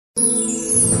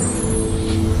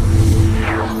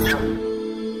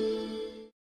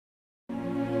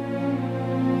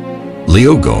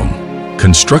LiuGong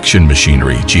Construction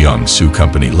Machinery Jiangsu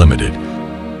Company Limited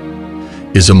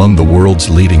is among the world's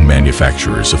leading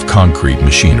manufacturers of concrete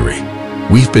machinery.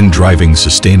 We've been driving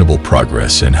sustainable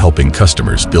progress and helping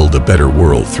customers build a better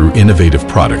world through innovative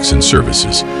products and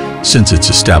services since its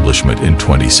establishment in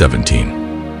 2017.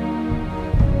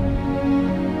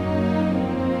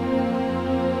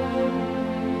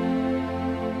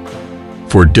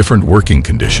 For different working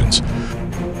conditions,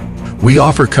 we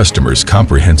offer customers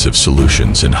comprehensive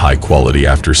solutions and high-quality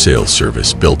after-sales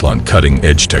service built on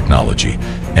cutting-edge technology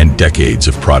and decades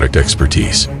of product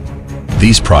expertise.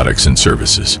 These products and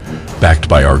services, backed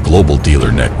by our global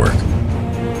dealer network,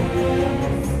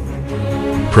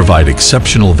 provide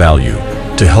exceptional value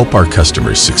to help our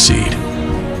customers succeed.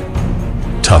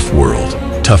 Tough world,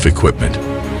 tough equipment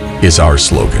is our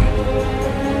slogan.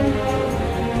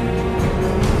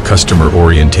 Customer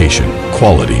orientation,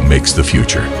 quality makes the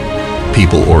future.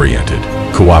 People-oriented,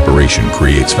 cooperation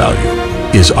creates value,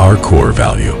 is our core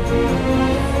value.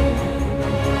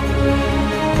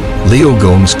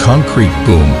 LiuGong's concrete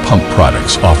boom pump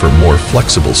products offer more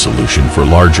flexible solution for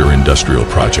larger industrial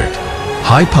project,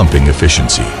 high pumping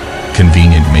efficiency,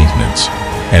 convenient maintenance,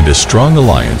 and a strong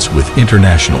alliance with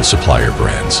international supplier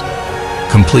brands.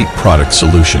 Complete product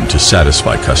solution to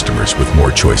satisfy customers with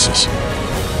more choices.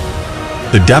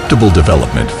 Adaptable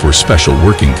development for special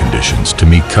working conditions to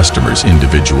meet customers'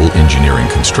 individual engineering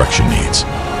construction needs.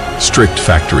 Strict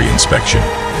factory inspection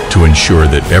to ensure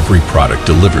that every product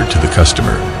delivered to the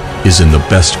customer is in the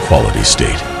best quality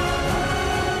state.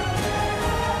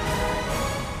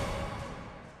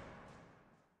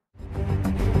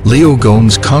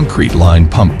 LiuGong's concrete line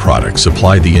pump products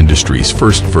supply the industry's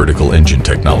first vertical engine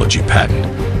technology patent,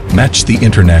 match the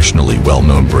internationally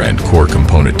well-known brand core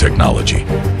component technology,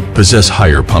 possess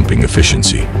higher pumping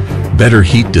efficiency, better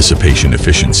heat dissipation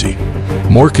efficiency,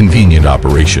 more convenient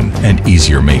operation, and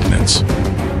easier maintenance.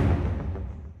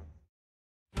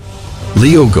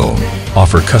 LiuGong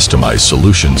offer customized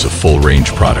solutions of full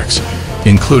range products,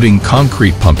 including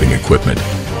concrete pumping equipment,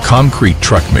 concrete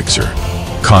truck mixer,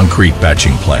 concrete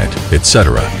batching plant,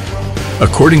 etc.,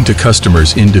 according to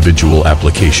customers' individual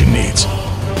application needs.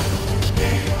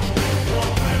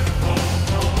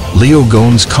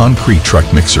 LiuGong's concrete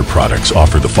truck mixer products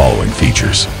offer the following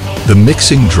features. The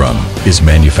mixing drum is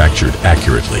manufactured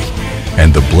accurately,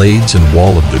 and the blades and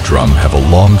wall of the drum have a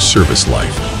long service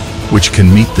life, which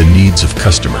can meet the needs of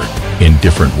customer in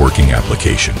different working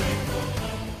application.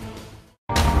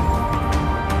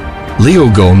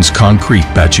 LiuGong's concrete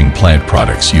batching plant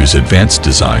products use advanced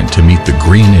design to meet the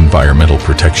green environmental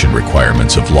protection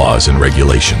requirements of laws and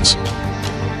regulations.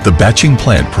 The batching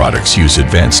plant products use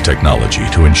advanced technology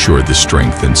to ensure the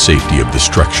strength and safety of the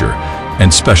structure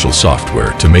and special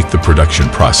software to make the production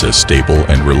process stable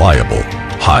and reliable,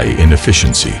 high in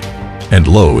efficiency, and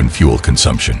low in fuel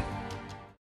consumption.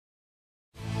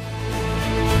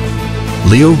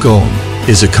 LiuGong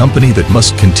is a company that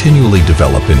must continually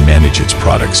develop and manage its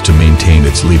products to maintain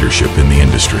its leadership in the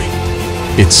industry.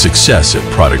 Its success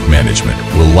at product management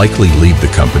will likely lead the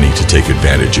company to take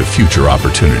advantage of future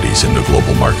opportunities in the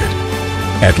global market.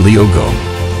 At LiuGong,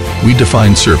 we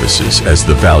define services as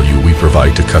the value we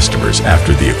provide to customers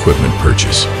after the equipment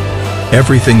purchase.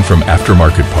 Everything from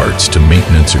aftermarket parts to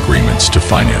maintenance agreements to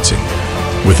financing,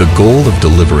 with a goal of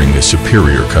delivering a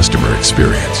superior customer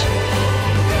experience.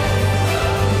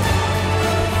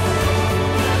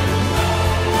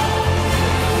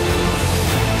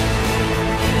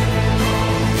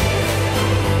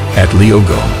 At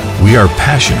LiuGong, we are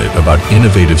passionate about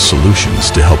innovative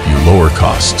solutions to help you lower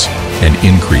costs and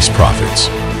increase profits.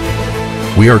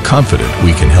 We are confident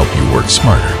we can help you work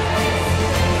smarter.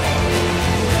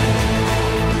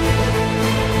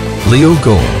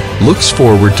 LiuGong looks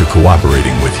forward to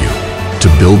cooperating with you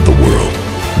to build the world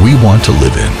we want to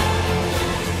live in.